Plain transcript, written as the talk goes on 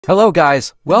Hello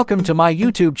guys, welcome to my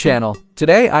YouTube channel.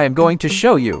 Today I am going to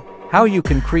show you how you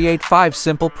can create 5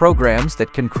 simple programs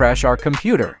that can crash our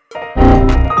computer.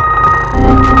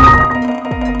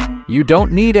 You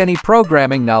don't need any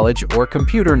programming knowledge or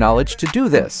computer knowledge to do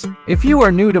this. If you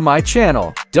are new to my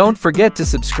channel, don't forget to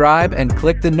subscribe and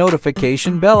click the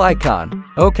notification bell icon.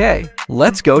 Okay,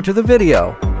 let's go to the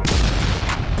video.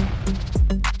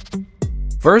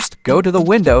 First, go to the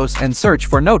Windows and search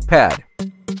for Notepad.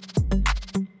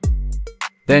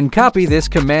 Then copy this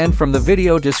command from the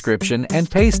video description and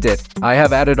paste it. I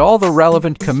have added all the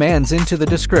relevant commands into the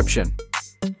description.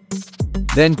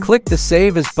 Then click the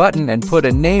Save As button and put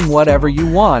a name whatever you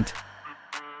want.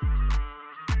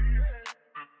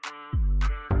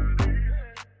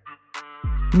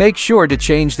 Make sure to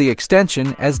change the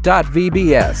extension as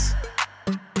 .vbs.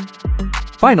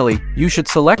 Finally, you should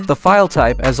select the file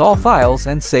type as all files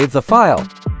and save the file.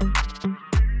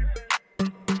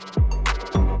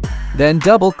 Then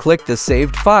double-click the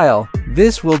saved file.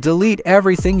 This will delete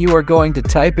everything you are going to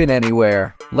type in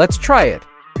anywhere. Let's try it.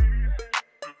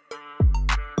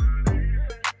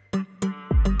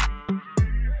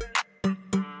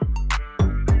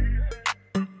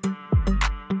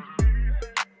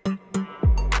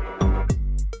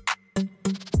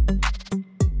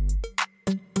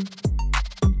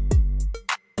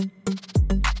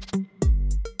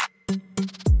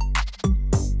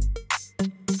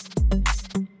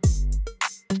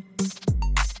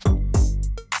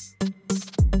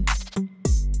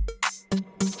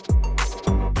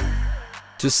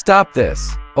 To stop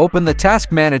this, open the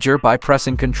Task Manager by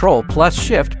pressing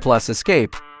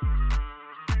Ctrl+Shift+Escape.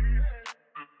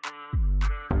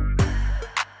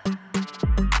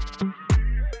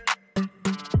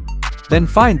 Then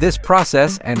find this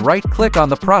process and right-click on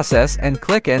the process and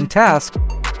click End Task.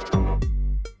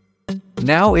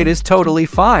 Now it is totally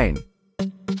fine.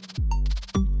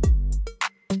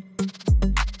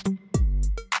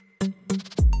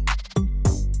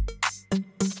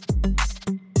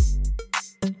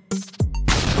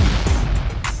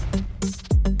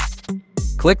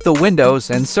 Click the Windows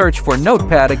and search for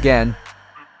Notepad again.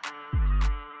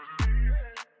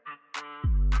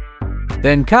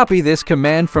 Then copy this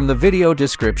command from the video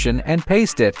description and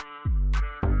paste it.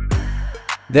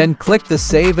 Then click the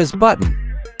Save As button.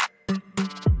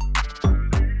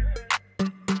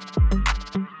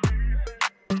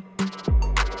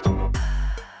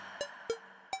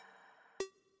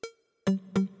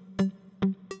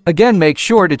 Again, make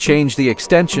sure to change the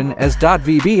extension as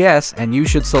 .vbs and you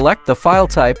should select the file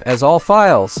type as all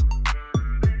files.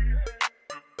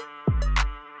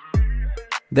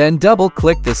 Then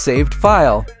double-click the saved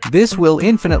file. This will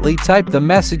infinitely type the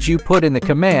message you put in the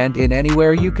command in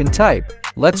anywhere you can type.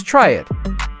 Let's try it.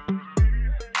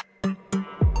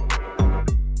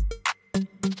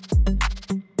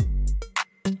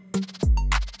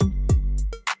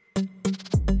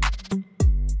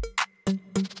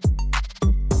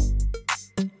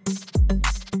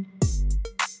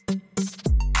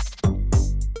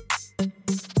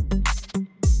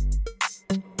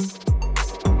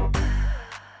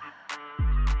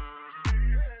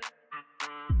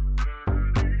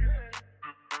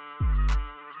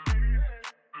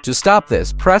 To stop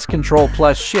this, press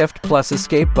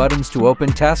Ctrl+Shift+Escape buttons to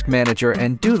open Task Manager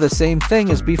and do the same thing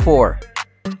as before.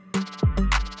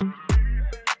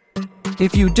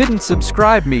 If you didn't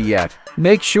subscribe me yet,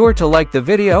 make sure to like the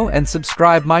video and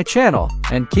subscribe my channel.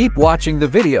 And keep watching the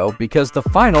video because the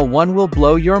final one will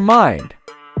blow your mind.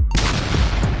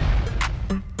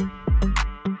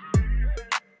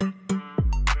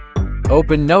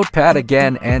 Open Notepad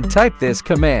again and type this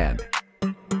command.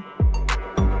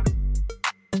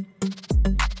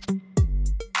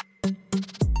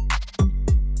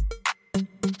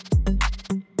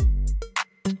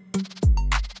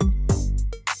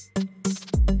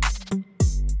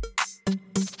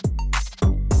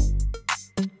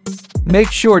 Make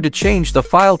sure to change the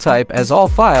file type as all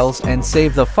files and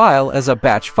save the file as a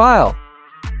batch file.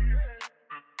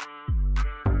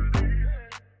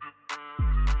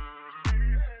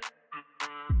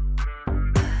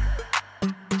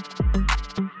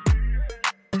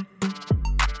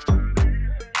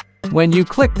 When you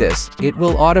click this, it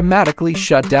will automatically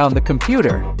shut down the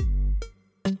computer.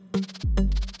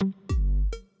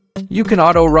 You can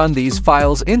auto-run these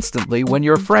files instantly when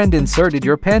your friend inserted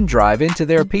your pen drive into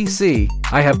their PC.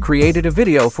 I have created a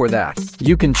video for that.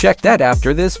 You can check that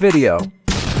after this video.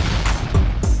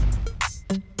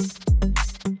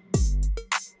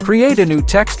 Create a new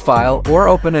text file or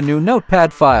open a new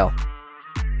Notepad file.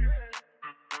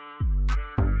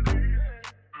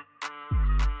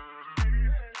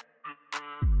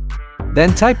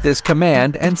 Then type this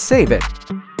command and save it.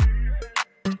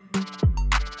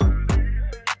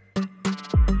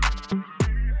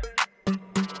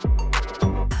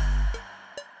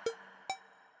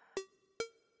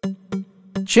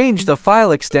 change the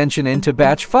file extension into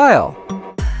batch file.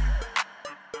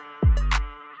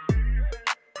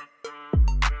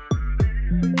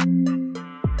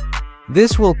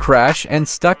 This will crash and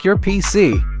stuck your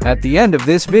PC. At the end of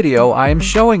this video, I am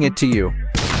showing it to you.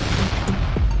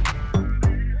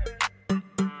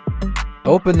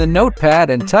 Open the notepad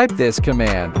and type this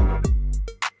command.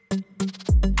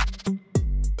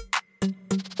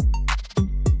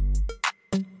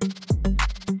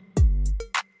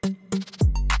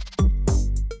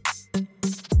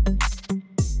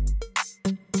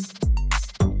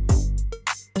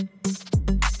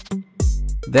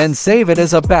 Then save it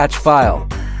as a batch file.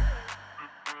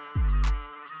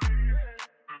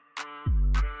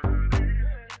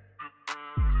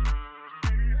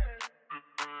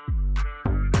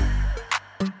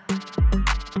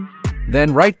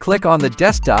 Then right-click on the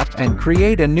desktop and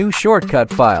create a new shortcut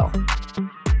file.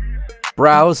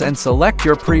 Browse and select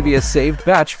your previous saved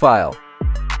batch file.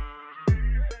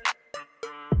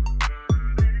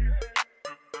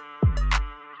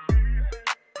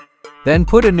 Then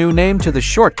put a new name to the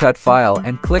shortcut file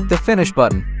and click the Finish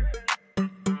button.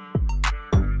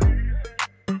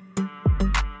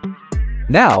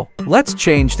 Now, let's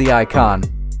change the icon.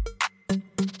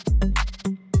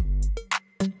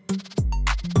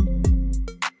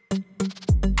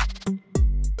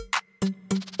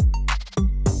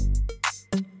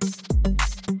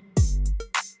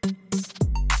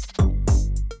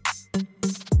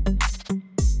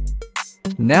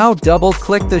 Now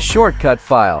double-click the shortcut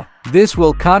file. This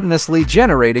will continuously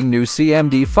generating new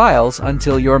CMD files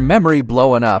until your memory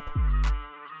blowing up.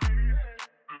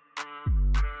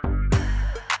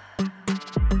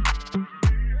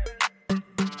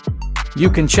 You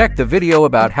can check the video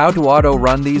about how to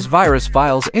auto-run these virus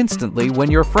files instantly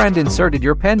when your friend inserted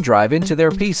your pen drive into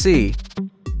their PC.